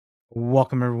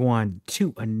Welcome everyone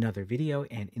to another video,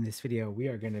 and in this video we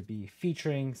are going to be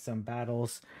featuring some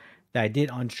battles that I did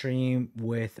on stream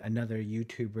with another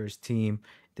YouTuber's team.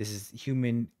 This is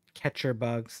Human Catcher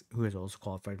Bugs, who is also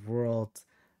qualified for Worlds,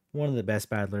 one of the best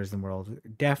battlers in the world.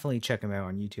 Definitely check him out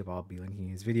on YouTube. I'll be linking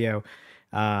his video.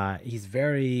 He's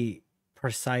very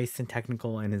precise and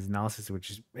technical in his analysis, which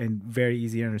is and very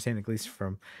easy to understand, at least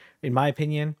from in my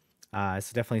opinion.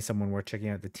 So definitely someone worth checking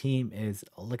out. The team is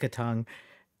Lickitung,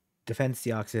 Defense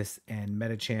Deoxys, and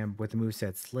Metacham with the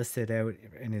movesets listed out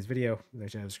in his video. I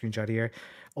have a screenshot here.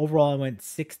 Overall, I went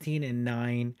 16 and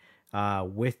 9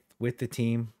 with the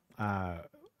team. I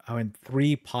went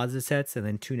 3 positive sets and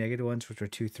then 2 negative ones, which were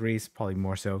 2 threes, probably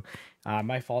more so.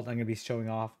 My fault. I'm going to be showing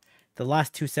off the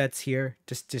last 2 sets here,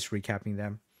 just recapping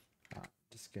them.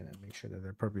 Just going to make sure that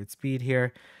they're appropriate speed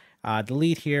here. The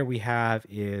lead here we have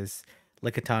is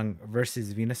Lickitung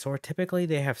versus Venusaur. Typically,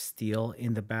 they have steel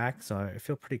in the back, so I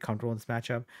feel pretty comfortable in this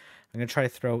matchup. I'm going to try to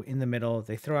throw in the middle.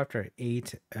 They throw after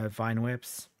 8 Vine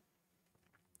Whips.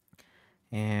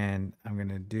 And I'm going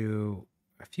to do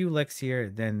a few licks here,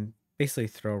 then basically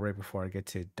throw right before I get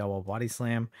to double Body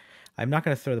Slam. I'm not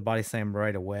going to throw the Body Slam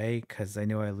right away because I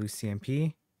know I lose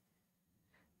CMP.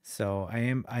 So I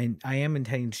am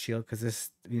intending to shield because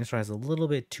this Venusaur has a little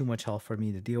bit too much health for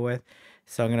me to deal with.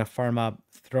 So I'm gonna farm up,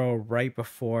 throw right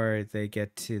before they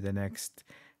get to the next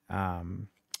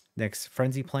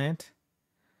frenzy plant,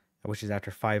 which is after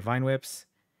 5 vine whips.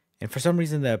 And for some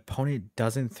reason the opponent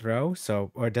doesn't throw,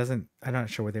 I'm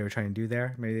not sure what they were trying to do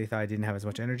there. Maybe they thought I didn't have as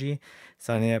much energy.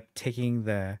 So I ended up taking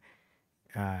the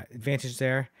advantage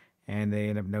there, and they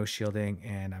end up no shielding,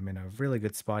 and I'm in a really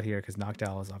good spot here because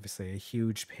Noctowl is obviously a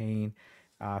huge pain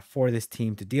for this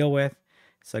team to deal with.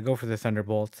 So I go for the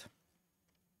Thunderbolt,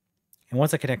 and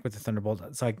once I connect with the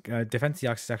Thunderbolt, so Defense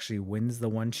Deoxys actually wins the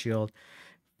one shield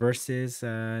versus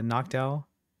Noctowl,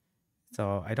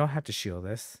 so I don't have to shield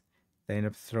this. They end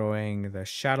up throwing the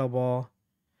Shadow Ball,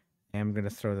 and I'm gonna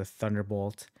throw the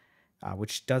Thunderbolt,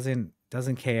 which doesn't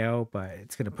KO, but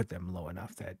it's gonna put them low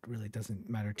enough that it really doesn't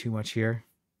matter too much here.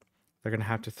 They're going to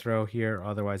have to throw here,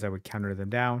 otherwise I would counter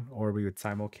them down, or we would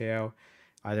simul KO.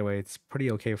 Either way, it's pretty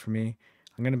okay for me.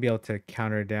 I'm going to be able to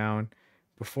counter down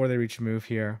before they reach a move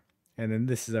here, and then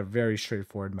this is a very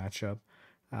straightforward matchup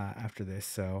after this.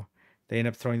 So they end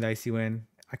up throwing the Icy Wind.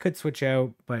 I could switch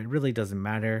out, but it really doesn't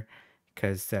matter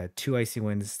because 2 Icy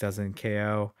Winds doesn't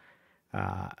KO.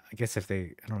 I guess if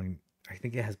they, I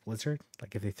think it has Blizzard.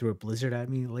 Like if they threw a Blizzard at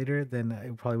me later, then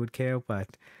it probably would KO,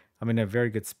 but I'm in a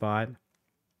very good spot.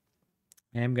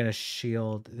 I am going to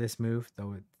shield this move,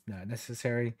 though it's not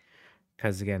necessary,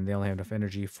 because again, they only have enough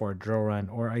energy for a drill run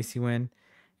or icy wind.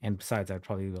 And besides, I'd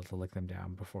probably be able to lick them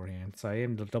down beforehand. So I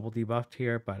am double debuffed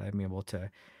here, but I'm able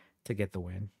to get the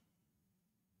win.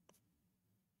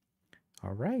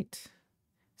 All right.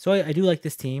 So I do like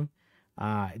this team.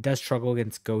 It does struggle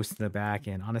against Ghost in the back,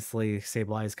 and honestly,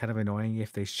 Sableye is kind of annoying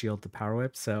if they shield the Power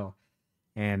Whip. So,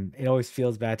 and it always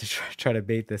feels bad to try to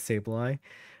bait the Sableye.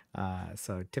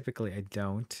 So typically I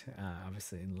don't,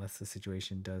 obviously, unless the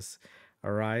situation does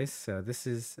arise. So this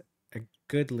is a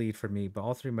good lead for me, but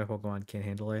all 3 of my Pokemon can't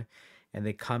handle it. And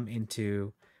they come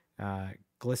into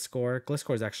Gliscor.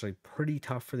 Gliscor is actually pretty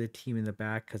tough for the team in the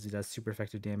back because it does super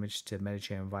effective damage to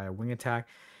Medicham via Wing Attack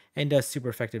and does super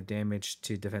effective damage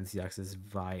to Defense Deoxys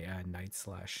via Night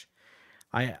Slash.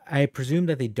 I presume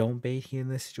that they don't bait here in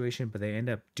this situation, but they end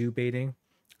up do baiting.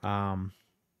 And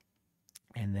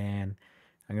then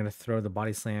I'm going to throw the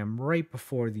Body Slam right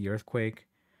before the Earthquake.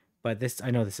 But this,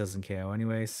 I know this doesn't KO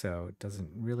anyway, so it doesn't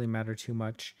really matter too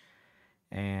much.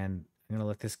 And I'm going to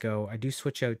let this go. I do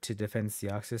switch out to Defense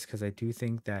Deoxys because I do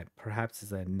think that perhaps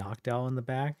is a Noctowl in the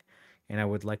back. And I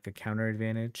would like a counter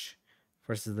advantage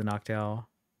versus the Noctowl.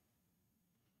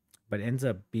 But it ends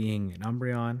up being an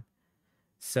Umbreon.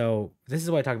 So this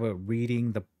is why I talk about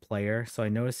reading the player. So I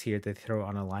notice here they throw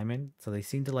on alignment. So they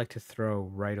seem to like to throw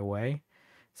right away.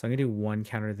 So I'm going to do 1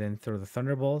 counter, then throw the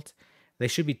Thunderbolt. They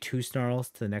should be 2 Snarls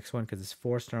to the next one because it's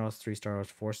 4 Snarls, 3 Snarls,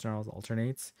 4 Snarls,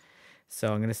 alternates. So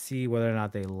I'm going to see whether or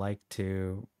not they like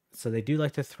to... So they do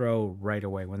like to throw right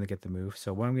away when they get the move.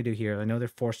 So what I'm going to do here, I know they're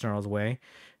 4 Snarls away.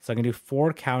 So I'm going to do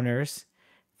 4 counters,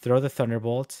 throw the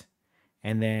Thunderbolt,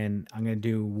 and then I'm going to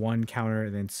do 1 counter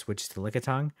and then switch to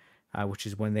Lickitung, which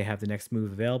is when they have the next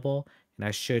move available. And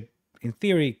I should, in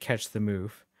theory, catch the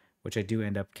move, which I do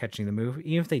end up catching the move.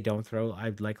 Even if they don't throw,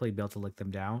 I'd likely be able to lick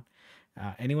them down.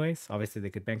 Anyways, obviously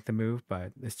they could bank the move,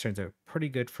 but this turns out pretty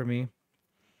good for me.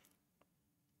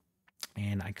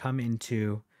 And I come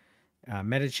into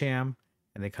Metacham,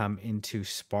 and they come into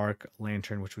Spark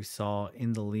Lantern, which we saw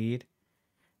in the lead.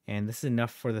 And this is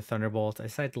enough for the Thunderbolt. I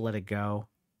decided to let it go.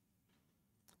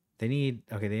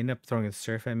 They end up throwing a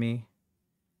surf at me.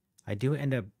 I do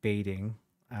end up baiting,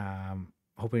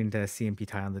 hoping to CMP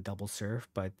tie on the double surf,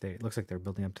 but it looks like they're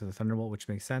building up to the Thunderbolt, which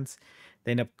makes sense.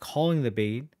 They end up calling the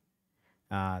bait.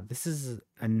 This is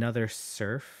another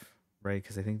surf, right?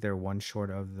 Because I think they're one short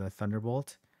of the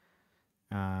Thunderbolt.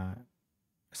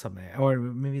 Something, or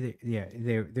maybe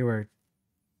they were,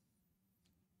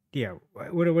 yeah,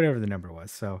 whatever the number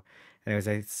was. So, anyways,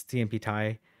 I CMP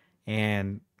tie,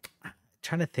 and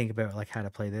trying to think about like how to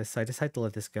play this. So I decided to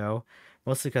let this go,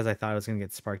 mostly because I thought I was gonna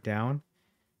get sparked down.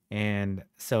 And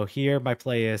so here my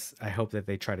play is I hope that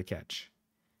they try to catch.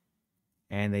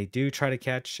 And they do try to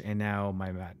catch, and now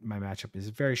my matchup is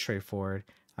very straightforward.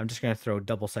 I'm just gonna throw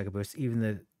double Psycho Boost.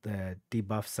 Even the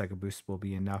debuff Psycho Boost will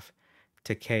be enough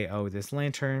to KO this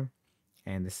Lantern,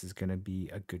 and this is gonna be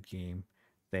a good game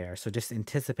there. So just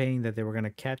anticipating that they were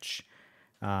gonna catch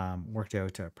worked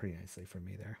out pretty nicely for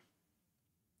me there.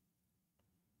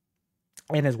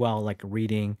 And as well, like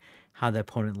reading how the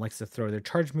opponent likes to throw their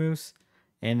charge moves.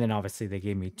 And then obviously they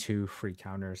gave me 2 free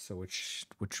counters, so which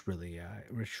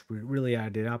really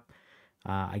added up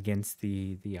against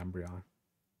the Umbreon.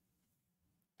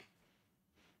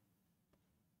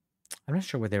 I'm not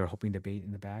sure what they were hoping to bait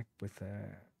in the back with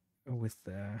the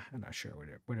I'm not sure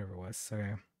whatever it was.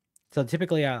 Okay. So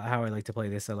typically how I like to play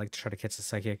this, I like to try to catch the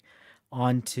Psychic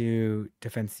onto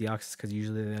Defense Deoxys because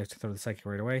usually they like to throw the Psychic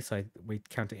right away. So I wait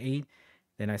count to 8,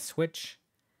 then I switch,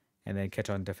 and then catch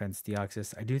on Defense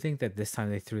Deoxys. I do think that this time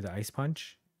they threw the Ice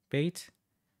Punch bait,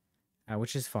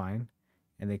 which is fine,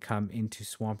 and they come into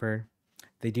Swampert.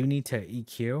 They do need to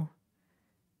EQ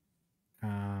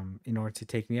in order to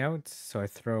take me out, so I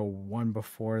throw one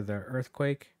before the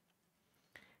Earthquake,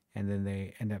 and then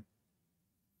they end up,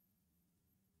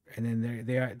 and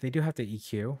then they do have to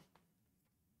EQ.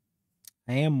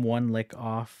 I am one lick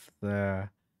off the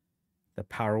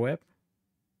Power Whip,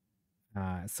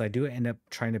 so I do end up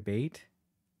trying to bait,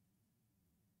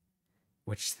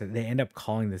 which they end up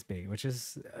calling this bait, which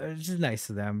is nice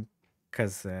of them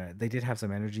because they did have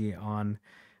some energy on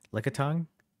Lickitung,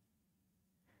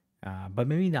 but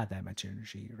maybe not that much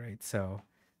energy, right? So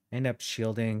I end up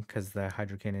shielding because the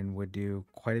Hydro Cannon would do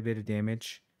quite a bit of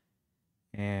damage,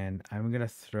 and I'm gonna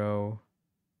throw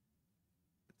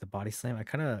the Body Slam. I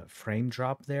kind of frame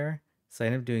drop there, so I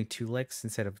end up doing 2 licks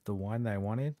instead of the one that I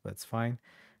wanted, but it's fine.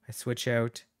 I switch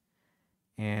out,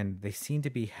 and they seem to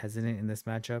be hesitant in this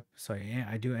matchup, so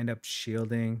I do end up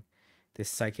shielding this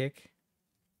Psychic.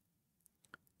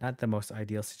 Not the most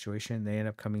ideal situation. They end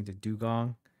up coming to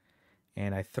Dugong,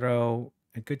 and I throw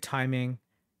a good timing.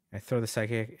 I throw the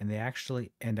Psychic, and they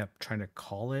actually end up trying to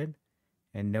call it,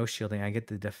 and no shielding. I get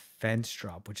the defense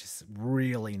drop, which is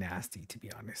really nasty, to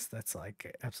be honest. That's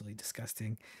like absolutely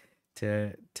disgusting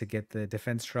to get the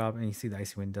defense drop, and you see the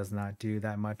Icy Wind does not do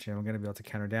that much, and I'm going to be able to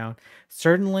counter down.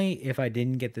 Certainly, if I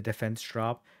didn't get the defense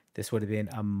drop, this would have been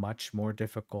a much more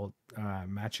difficult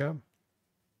matchup.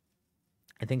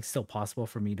 I think still possible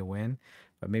for me to win,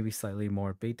 but maybe slightly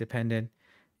more bait dependent.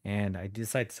 And I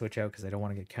decide to switch out because I don't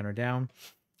want to get counter down.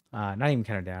 Not even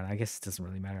counter down. I guess it doesn't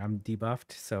really matter. I'm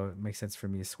debuffed, so it makes sense for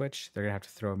me to switch. They're gonna have to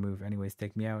throw a move anyways,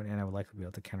 take me out, and I would likely be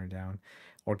able to counter down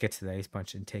or get to the Ace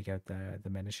Punch and take out the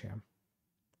Medicham.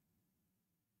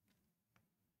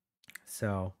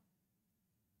 So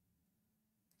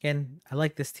again, I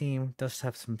like this team. Does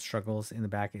have some struggles in the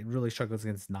back. It really struggles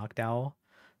against Noctowl,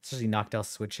 especially Noctowl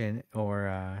switching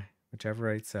or whichever,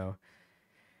 right? So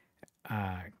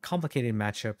complicated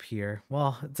matchup here.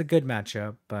 Well, it's a good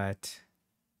matchup, but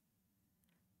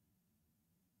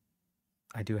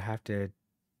I do have to.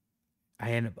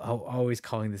 I end up always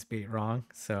calling this bait wrong.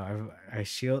 So I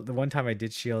shield the one time I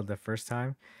did shield the first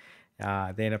time.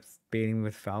 They end up baiting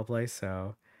with foul play.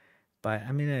 So, but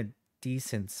I'm in a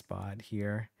decent spot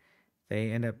here. They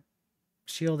end up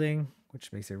shielding,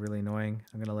 which makes it really annoying.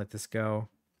 I'm gonna let this go.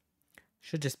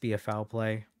 Should just be a foul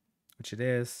play, which it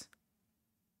is.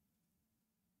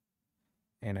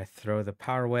 And I throw the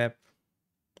Power Whip,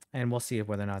 and we'll see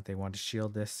whether or not they want to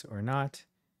shield this or not.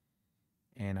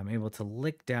 And I'm able to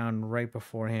lick down right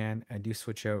beforehand. I do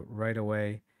switch out right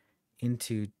away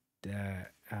into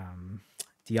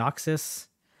Deoxys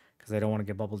because I don't want to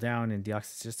get bubbled down, and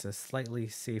Deoxys is just a slightly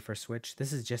safer switch.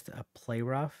 This is just a play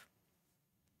rough.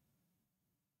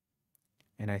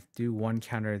 And I do one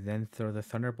counter, then throw the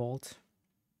Thunderbolt.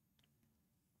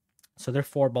 So they're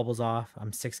 4 bubbles off.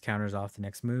 I'm 6 counters off the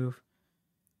next move.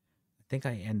 I think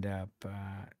I end up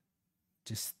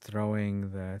just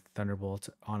throwing the Thunderbolt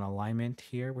on alignment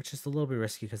here, which is a little bit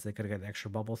risky because they could have got the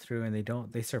extra bubble through,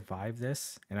 and they survive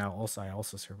this, and I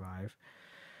also survive.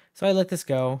 So I let this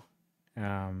go.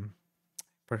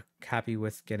 We're happy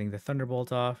with getting the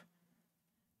Thunderbolt off.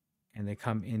 and they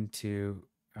come into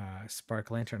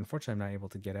Spark Lantern. Unfortunately, I'm not able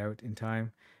to get out in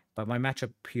time, but my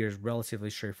matchup here is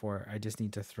relatively straightforward. I just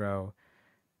need to throw,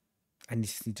 I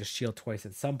just need to shield twice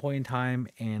at some point in time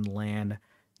and land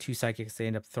 2 psychics. They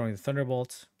end up throwing the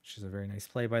Thunderbolt, which is a very nice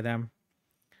play by them.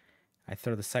 I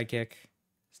throw the psychic.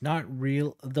 It's not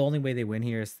real. The only way they win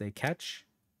here is they catch.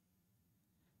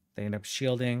 They end up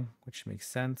shielding, which makes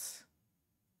sense.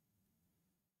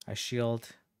 I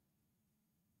shield.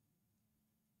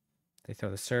 They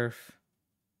throw the surf.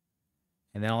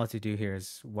 And then all I have to do here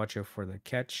is watch out for the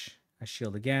catch. I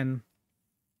shield again.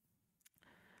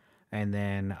 And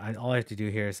then all I have to do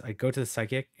here is I go to the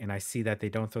psychic and I see that they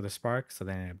don't throw the spark. So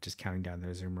then I'm just counting down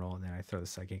their zoom roll. And then I throw the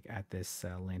psychic at this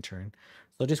lantern.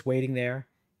 So just waiting there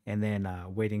and then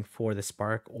waiting for the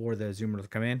spark or the zoom roll to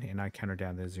come in. And I counter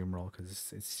down the zoom roll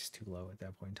because it's just too low at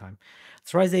that point in time.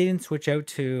 Surprised they didn't switch out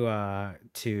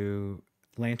to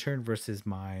lantern versus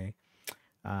my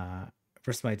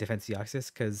defense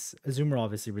Deoxys, because Azumar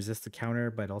obviously resists the counter,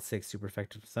 but also takes super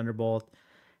effective Thunderbolt.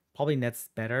 Probably nets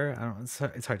better. I don't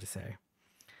know. It's hard to say.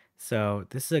 So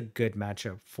this is a good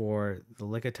matchup for the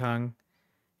Lickitung,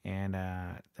 and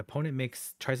the opponent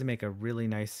tries to make a really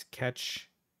nice catch,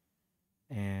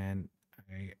 and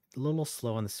a little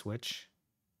slow on the switch.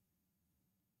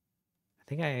 I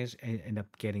think I end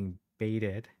up getting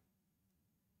baited.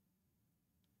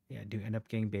 Yeah, I do end up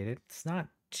getting baited. It's not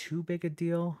too big a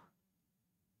deal.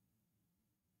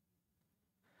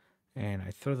 And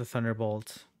I throw the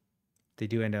Thunderbolt.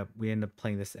 We end up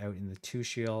playing this out in the 2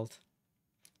 shield.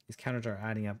 These counters are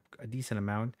adding up a decent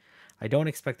amount. I don't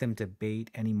expect them to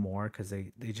bait anymore because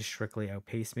they just strictly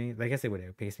outpace me. I guess they would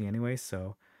outpace me anyway,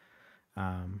 so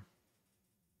try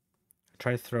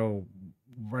to throw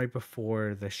right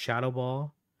before the Shadow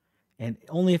Ball. And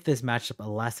only if this matchup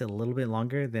lasted a little bit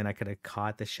longer, then I could have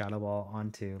caught the Shadow Ball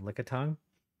onto Lickitung.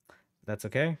 That's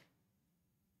okay.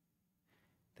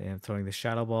 Then I'm throwing the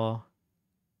Shadow Ball.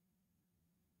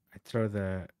 I throw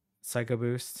the Psycho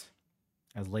Boost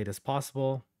as late as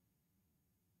possible.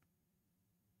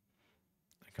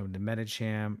 I come to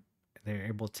Medicham. They're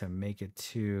able to make it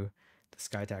to the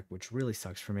Sky Attack, which really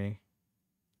sucks for me.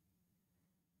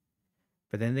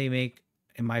 But then they make,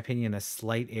 in my opinion, a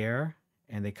slight error,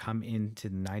 and they come into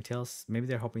the Ninetales. Maybe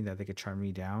they're hoping that they could charm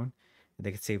me down, and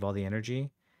they could save all the energy.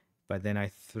 But then I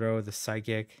throw the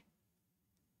Psychic.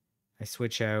 I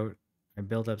switch out. I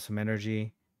build up some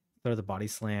energy. Throw the Body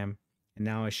Slam. And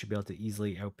now I should be able to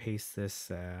easily outpace this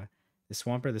the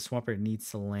Swampert. The Swampert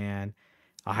needs to land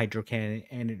a Hydro Cannon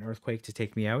and an Earthquake to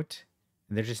take me out.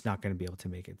 And they're just not going to be able to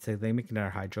make it. So if they make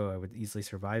another Hydro, I would easily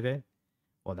survive it.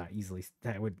 Well, not easily.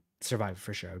 I would survive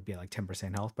for sure. I would be at like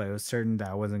 10% health. But it was certain that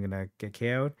I wasn't going to get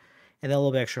KO'd. And that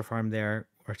little bit extra farm there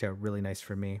worked out really nice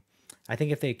for me. I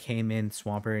think if they came in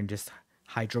Swampert and just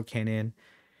Hydro Cannon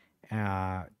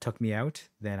took me out,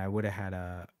 then I would have had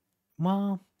a...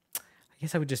 Well... I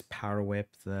guess I would just power whip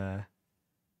the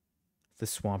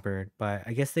Swampert, but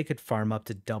I guess they could farm up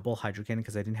to double Hydro Cannon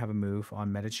because I didn't have a move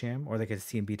on Medicham, or they could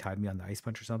CMB tied me on the Ice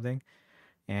Punch or something,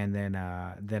 and then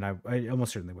I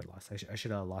almost certainly would have lost. I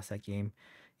should have lost that game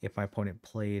if my opponent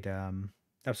played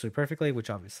absolutely perfectly,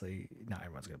 which obviously not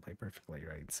everyone's gonna play perfectly,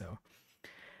 right? So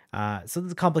it's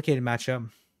a complicated matchup.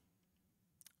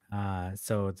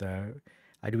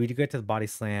 We do get to the Body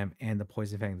Slam and the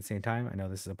Poison Fang at the same time. I know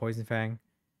this is a Poison Fang.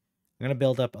 I'm going to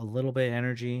build up a little bit of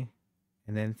energy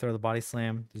and then throw the Body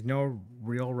Slam. There's no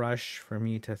real rush for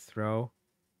me to throw.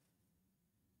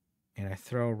 And I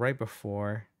throw right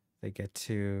before they get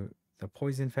to the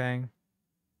Poison Fang.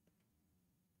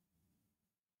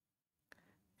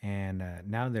 And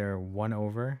now they're 1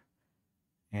 over.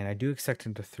 And I do expect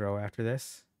him to throw after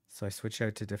this. So I switch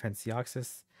out to Defense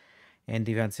Deoxys. And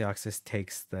Defense Deoxys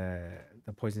takes the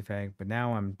Poison Fang. But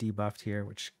now I'm debuffed here,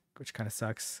 which kind of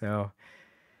sucks. So...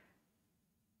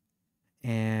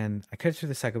 And I could throw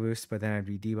the Psycho Boost, but then I'd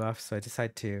be debuffed. So I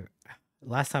decided to...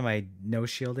 Last time I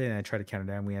no-shielded and I tried to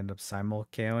counter down, we ended up simul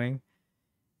KOing.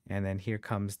 And then here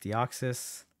comes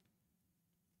Deoxys.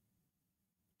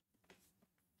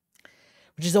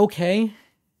 Which is okay.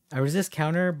 I resist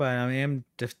counter, but I am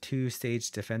 2-stage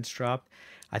defense dropped.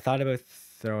 I thought about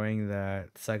throwing the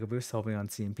Psycho Boost, hoping on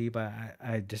CMP, but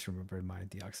I just remembered my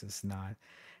Deoxys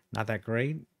not that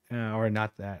great. Or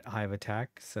not that high of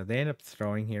attack. So they end up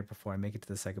throwing here before I make it to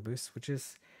the Psycho Boost, which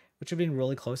would have been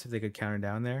really close if they could counter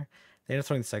down there. They end up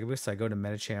throwing the Psycho Boost, so I go to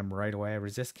Medicham right away. I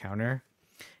resist counter,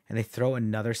 and they throw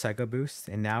another Psycho Boost,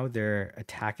 and now their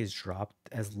attack is dropped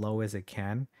as low as it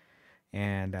can.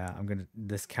 And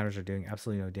this counters are doing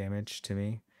absolutely no damage to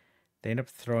me. They end up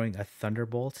throwing a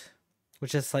Thunderbolt,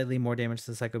 which is slightly more damage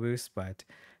to the Psycho Boost, but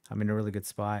I'm in a really good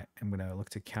spot. I'm going to look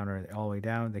to counter it all the way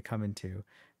down. They come into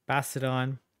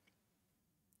Bastodon.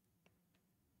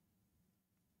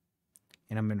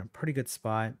 And I'm in a pretty good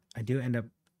spot. I do end up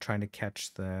trying to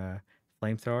catch the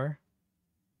flamethrower.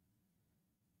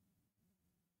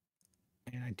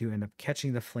 And I do end up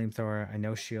catching the flamethrower. I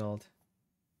no shield.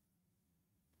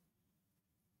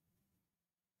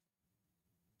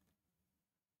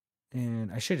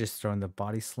 And I should have just thrown the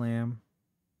body slam,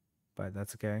 but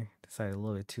that's okay. Decided a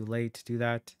little bit too late to do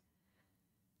that.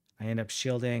 I end up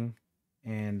shielding,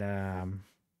 and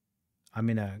I'm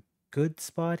in a good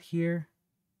spot here.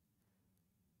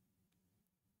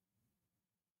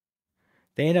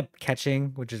 They end up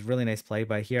catching, which is really nice play.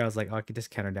 But here I was like, oh, I could just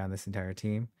counter down this entire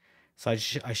team. So I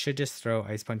should just throw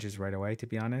ice punches right away, to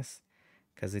be honest,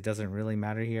 because it doesn't really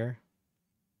matter here.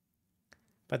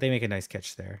 But they make a nice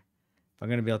catch there. I'm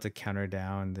going to be able to counter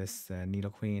down this Needle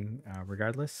Queen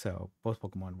regardless. So both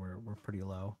Pokemon were pretty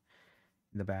low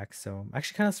in the back. So I'm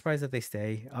actually kind of surprised that they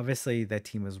stay. Obviously, that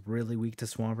team was really weak to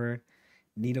Swampert.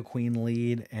 Needle Queen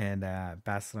lead and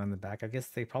Bastard on the back. I guess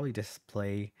they probably just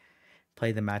play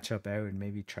the matchup out and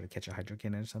maybe try to catch a Hydro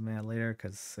Cannon or something like that later,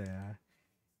 because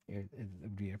it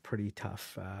would be a pretty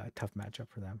tough matchup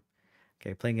for them.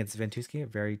 Okay, playing against Ventusky, a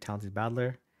very talented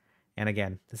battler. And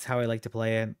again, this is how I like to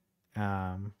play it.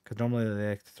 Because normally they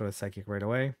like to throw the Psychic right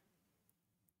away.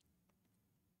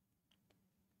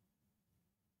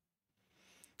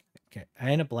 Okay,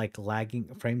 I end up like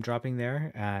lagging, frame dropping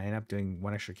there. I end up doing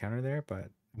one extra counter there, but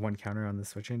one counter on the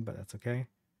switching, but that's okay.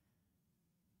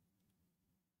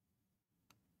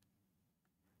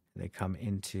 They come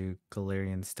into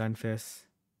Galarian Stunfisk.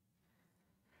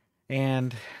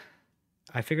 And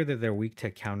I figured that they're weak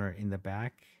to counter in the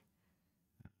back,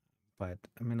 but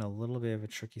I'm in a little bit of a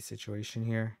tricky situation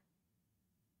here.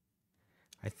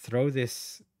 I throw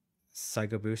this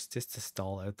Psycho Boost just to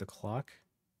stall out the clock.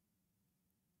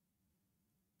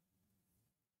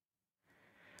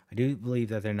 I do believe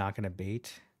that they're not going to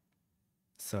bait,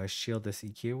 so I shield this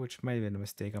EQ, which might have been a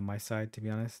mistake on my side, to be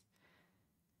honest.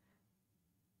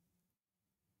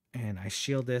 And I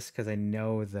shield this because I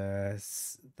know the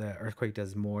Earthquake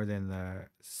does more than the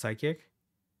Psychic,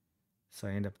 so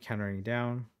I end up countering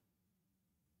down.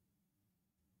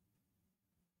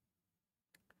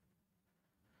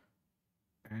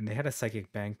 And they had a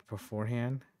Psychic bank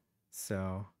beforehand,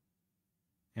 so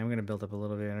I'm going to build up a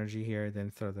little bit of energy here, then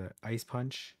throw the Ice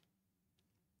Punch.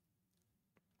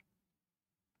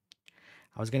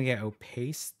 I was going to get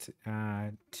outpaced.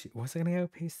 Was I going to get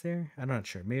outpaced there? I'm not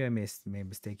sure. Maybe I made a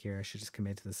mistake here. I should just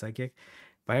commit to the Psychic.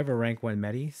 But I have a rank 1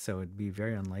 Medi, so it'd be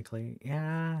very unlikely.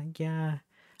 Yeah.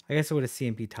 I guess I would have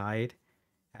CMP tied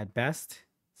at best.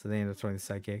 So they end up throwing the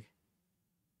Psychic.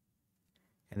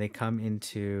 And they come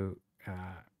into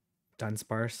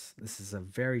Dunsparce. This is a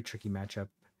very tricky matchup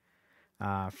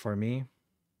for me.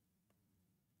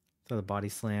 Throw the Body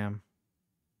Slam.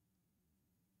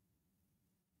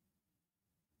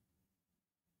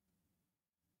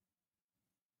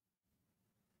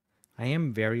 I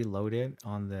am very loaded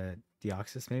on the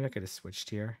Deoxys. Maybe I could have switched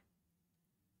here.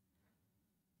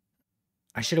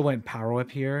 I should have went Power Whip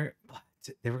here. But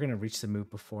they were going to reach the move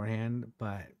beforehand,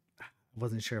 but I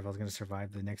wasn't sure if I was going to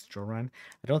survive the next drill run.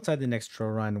 I don't side the next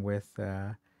drill run with...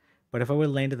 but if I would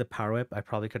have landed the Power Whip, I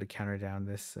probably could have countered down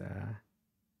this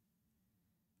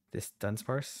this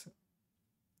Dunsparce.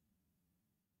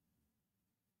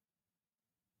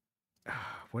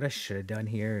 What I should have done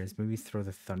here is maybe throw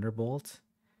the Thunderbolt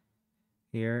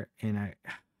here, and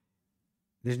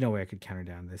there's no way I could counter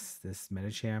down this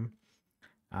Medicham.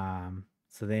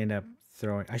 So they end up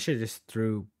throwing. I should have just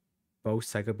threw both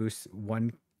Psycho Boosts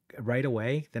one right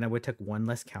away. Then I would take one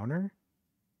less counter,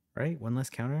 right? One less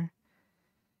counter,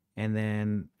 and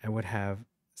then I would have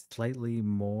slightly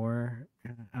more.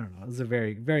 I don't know. It was a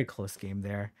very close game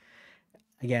there.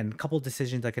 Again, a couple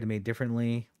decisions I could have made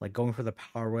differently, like going for the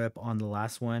Power Whip on the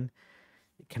last one,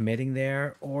 committing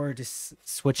there, or just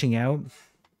switching out,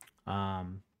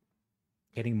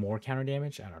 getting more counter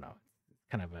damage. I don't know.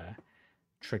 Kind of a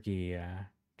tricky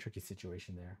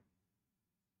situation there.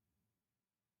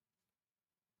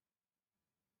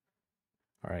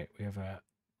 All right, we have a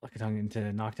Lickitung into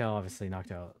Noctowl. Obviously,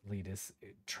 Noctowl lead is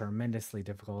tremendously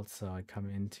difficult, so I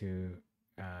come into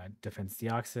Defense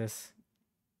Deoxys.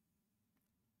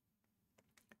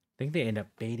 I think they end up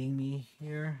baiting me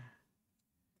here,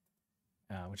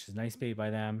 which is nice bait by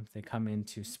them. They come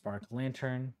into Spark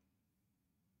Lantern.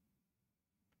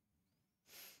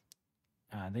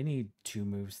 They need 2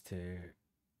 moves to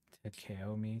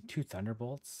KO me. 2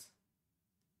 Thunderbolts.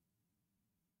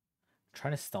 I'm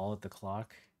trying to stall at the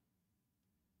clock.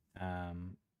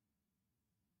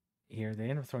 here. They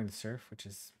end up throwing the Surf, which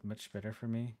is much better for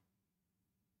me.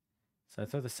 So I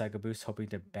throw the Psycho Boost, hoping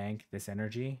to bank this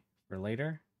energy for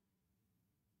later.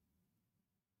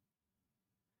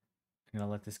 I'm going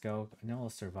to let this go. I know I'll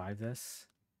survive this.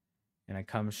 And I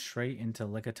come straight into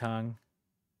Lickitung.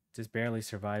 Just barely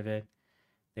survive it.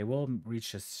 They will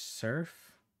reach a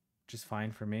Surf, which is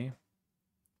fine for me.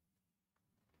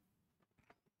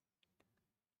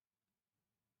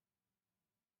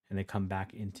 And they come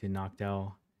back into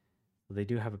Noctowl. So they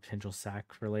do have a potential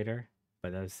sack for later.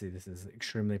 But obviously this is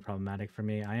extremely problematic for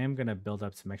me. I am going to build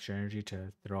up some extra energy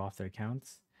to throw off their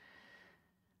counts.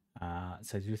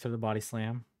 So I do throw the Body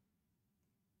Slam.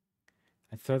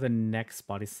 I throw the next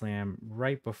Body Slam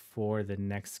right before the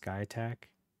next Sky Attack.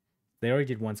 They already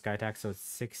did one Sky Attack, so it's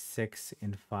 6, 6,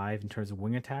 and 5 in terms of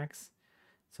wing attacks.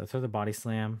 So I throw the Body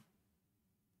Slam.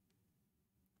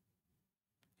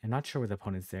 I'm not sure where the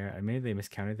opponent's there. Maybe they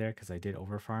miscounted there because I did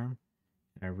overfarm.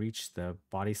 And I reach the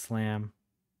Body Slam.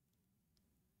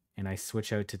 And I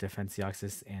switch out to Defense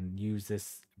Deoxys and use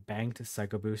this banked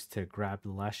Psycho Boost to grab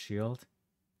the last shield.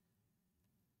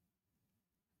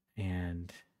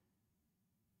 And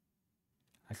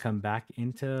I come back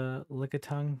into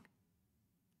Lickitung.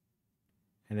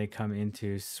 And they come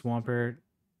into Swampert.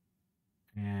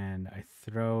 And I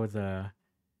throw the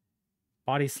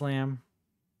Body Slam,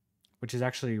 which is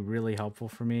actually really helpful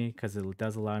for me because it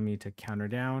does allow me to counter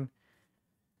down.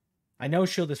 I know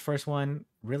shield this first one,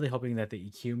 really hoping that they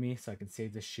EQ me so I can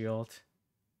save the shield.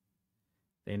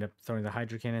 They end up throwing the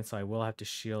Hydro Cannon, so I will have to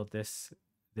shield this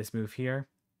move here.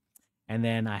 And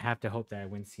then I have to hope that I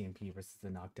win CMP versus the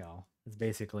Noctowl. That's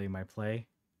basically my play.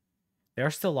 They are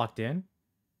still locked in.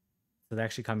 So they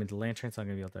actually come into Lantern, so I'm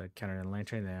going to be able to counter the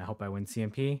Lantern. And I hope I win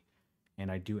CMP. And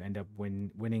I do end up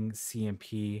winning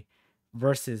CMP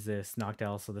versus this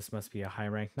Noctowl. So this must be a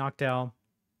high-ranked Noctowl.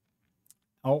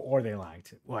 Oh, or they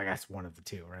lagged. Well, I guess one of the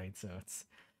two, right? So it's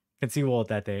conceivable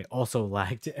that they also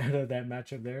lagged out of that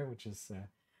matchup there, which is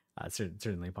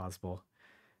certainly possible.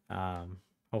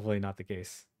 Hopefully not the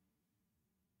case.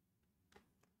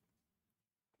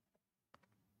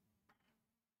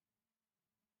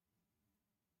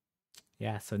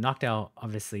 Yeah, so Noctowl,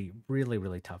 obviously really,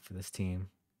 really tough for this team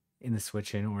in the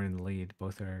switch in or in the lead.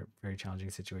 Both are very challenging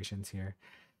situations here.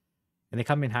 And they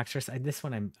come in Hackstress. This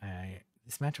one,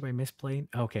 this matchup I misplayed.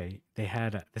 Okay, they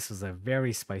had, this was a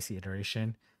very spicy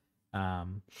iteration.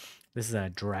 This is a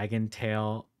Dragon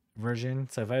Tail version.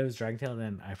 So if I was Dragon Tail,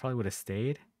 then I probably would have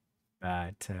stayed.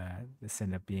 But this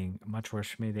ended up being much worse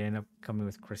for me. They end up coming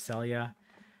with Cresselia.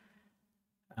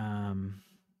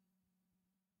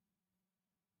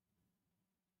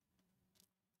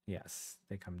 Yes,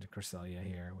 they come to Cresselia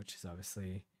here, which is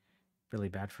obviously really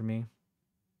bad for me.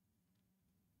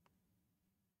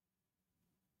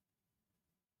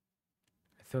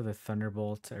 I throw the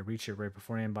Thunderbolt. I reach it right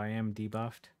beforehand, but I am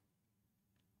debuffed.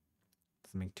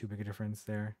 Doesn't make too big a difference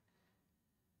there.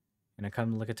 And I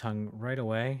come to Lickitung right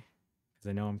away because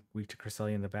I know I'm weak to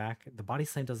Cresselia in the back. The Body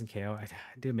Slam doesn't KO. I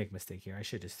did make a mistake here. I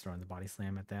should just throw in the Body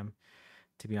Slam at them,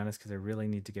 to be honest, because I really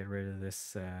need to get rid of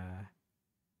this.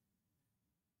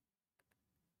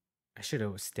 I should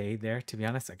have stayed there, to be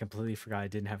honest. I completely forgot I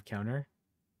didn't have counter.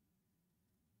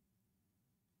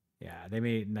 Yeah, they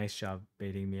made a nice job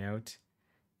baiting me out.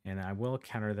 And I will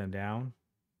counter them down.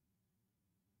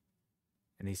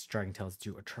 And these Dragon Tails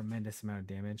do a tremendous amount of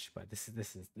damage. But this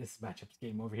matchup's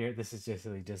game over here. This is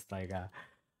just like a...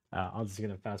 I'm just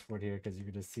going to fast forward here because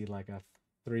you're going to see like a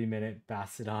 3-minute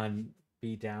Bastodon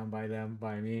beat down by them,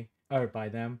 by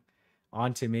them,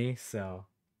 onto me. So,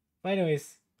 but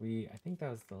anyways, I think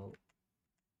that was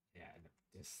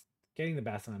just getting the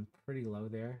Bastodon pretty low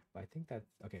there. But I think that's,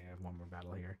 okay, I have one more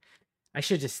battle here. I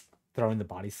should just throw in the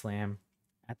Body Slam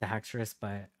at the Haxorus,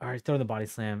 or throw the Body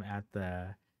Slam at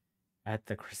the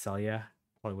Cresselia.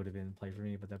 Probably would have been in play for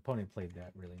me, but the opponent played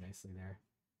that really nicely there.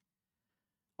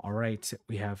 All right,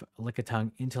 we have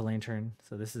Lickitung into Lantern,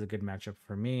 so this is a good matchup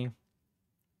for me.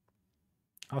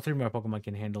 All three of my Pokemon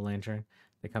can handle Lantern.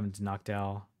 They come into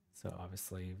Noctowl, so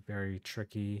obviously very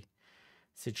tricky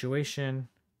situation.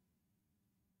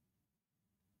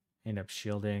 End up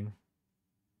shielding.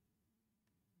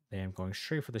 They am going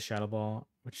straight for the Shadow Ball,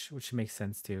 which makes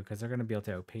sense too, because they're going to be able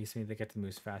to outpace me. They get the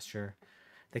moves faster.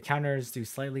 The counters do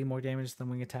slightly more damage than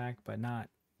Wing Attack, but not...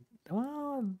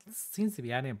 Well, it seems to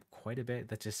be adding up quite a bit.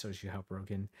 That just shows you how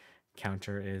broken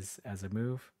counter is as a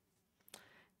move.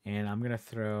 And I'm going to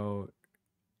throw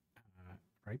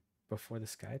right before the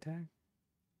Sky Attack.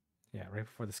 Yeah, right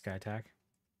before the Sky Attack.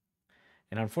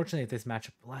 And unfortunately, if this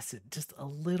matchup lasted just a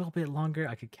little bit longer,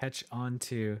 I could catch on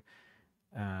to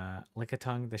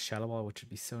Lickitung, the Shadow Ball, which would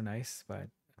be so nice, but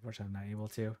unfortunately I'm not able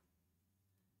to.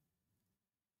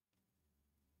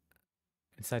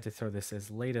 decided to throw this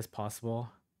as late as possible.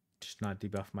 Just not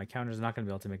debuff my counters. Not going to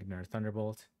be able to make another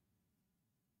Thunderbolt.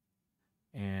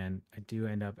 And I do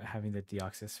end up having the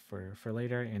Deoxys for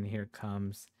later. And here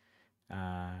comes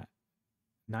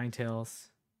Ninetales.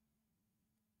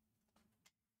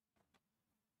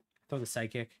 Throw the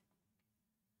Psychic.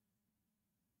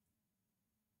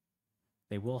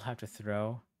 They will have to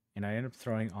throw, and I end up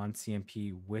throwing on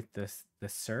CMP with the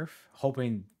Surf,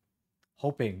 hoping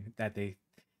that they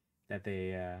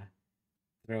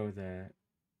throw the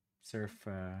Surf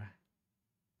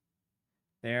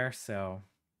there. So,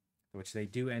 which they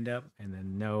do end up, and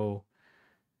then no.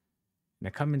 And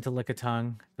I come into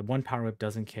Lickitung. The one Power Whip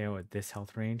doesn't KO at this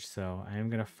health range, so I am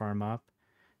gonna farm up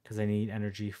because I need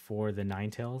energy for the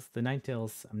Ninetales. The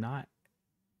Ninetales, I'm not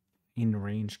in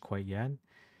range quite yet.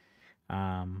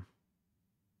 I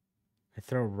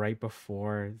throw right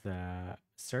before the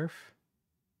Surf.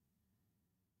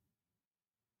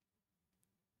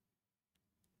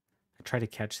 I try to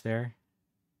catch there.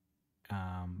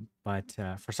 But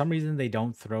for some reason they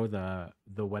don't throw the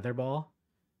Weather Ball.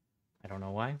 I don't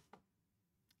know why.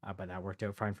 But that worked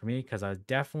out fine for me because I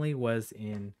definitely was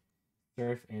in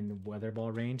Surf and Weather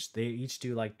Ball range. They each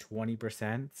do like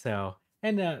 20%. So,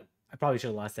 and I probably should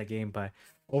have lost that game, but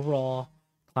overall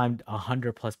climbed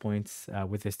 100 plus points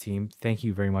with this team. Thank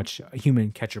you very much,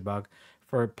 Human Catcher Bug,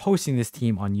 for posting this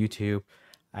team on YouTube.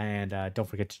 And don't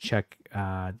forget to check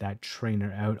that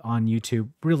trainer out on YouTube.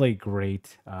 Really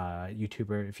great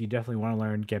YouTuber. If you definitely want to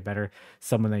learn, get better,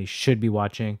 someone that you should be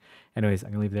watching. Anyways,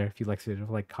 I'm going to leave it there. If you like the video,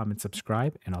 like, comment,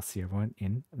 subscribe, and I'll see everyone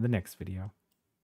in the next video.